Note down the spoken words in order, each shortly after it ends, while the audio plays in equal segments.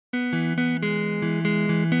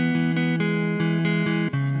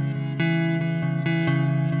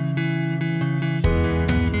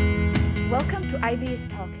IB is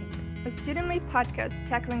Talking, a student-made podcast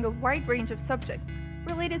tackling a wide range of subjects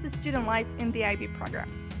related to student life in the IB program.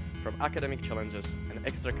 From academic challenges and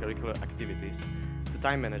extracurricular activities to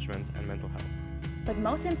time management and mental health. but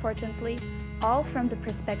most importantly, all from the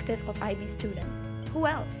perspective of IB students. Who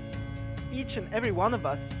else? Each and every one of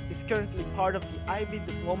us is currently part of the IB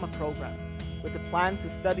Diploma program, with the plan to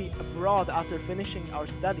study abroad after finishing our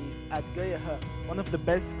studies at GJH, one of the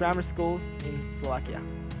best grammar schools in Slovakia.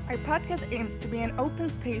 Our podcast aims to be an open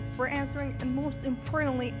space for answering and most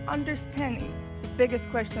importantly, understanding the biggest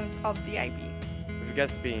questions of the IB. With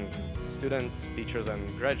guests being students, teachers and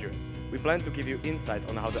graduates, we plan to give you insight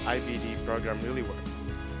on how the IBD program really works.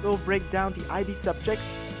 We'll break down the IB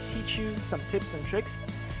subjects, teach you some tips and tricks,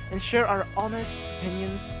 and share our honest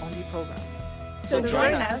opinions on the program. So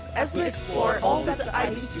join us as we explore all that the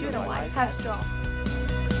IB student life has to offer.